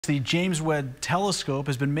The James Webb Telescope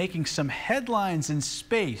has been making some headlines in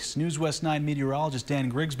space. News West 9 meteorologist Dan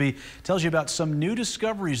Grigsby tells you about some new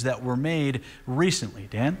discoveries that were made recently.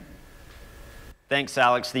 Dan? Thanks,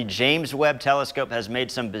 Alex. The James Webb Telescope has made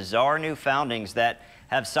some bizarre new findings that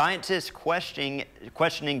have scientists questioning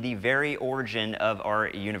the very origin of our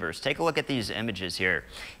universe. Take a look at these images here.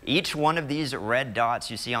 Each one of these red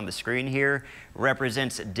dots you see on the screen here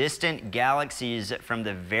represents distant galaxies from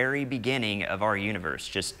the very beginning of our universe,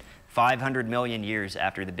 just 500 million years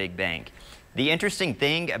after the Big Bang. The interesting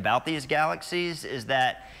thing about these galaxies is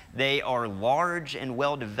that they are large and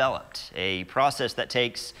well developed, a process that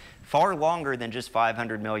takes far longer than just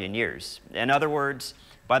 500 million years. In other words,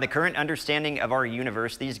 by the current understanding of our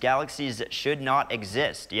universe, these galaxies should not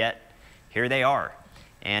exist, yet here they are.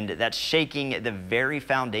 And that's shaking the very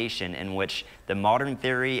foundation in which the modern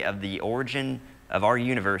theory of the origin of our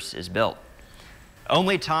universe is built.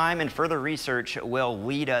 Only time and further research will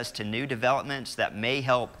lead us to new developments that may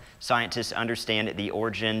help scientists understand the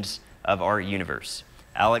origins of our universe.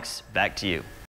 Alex, back to you.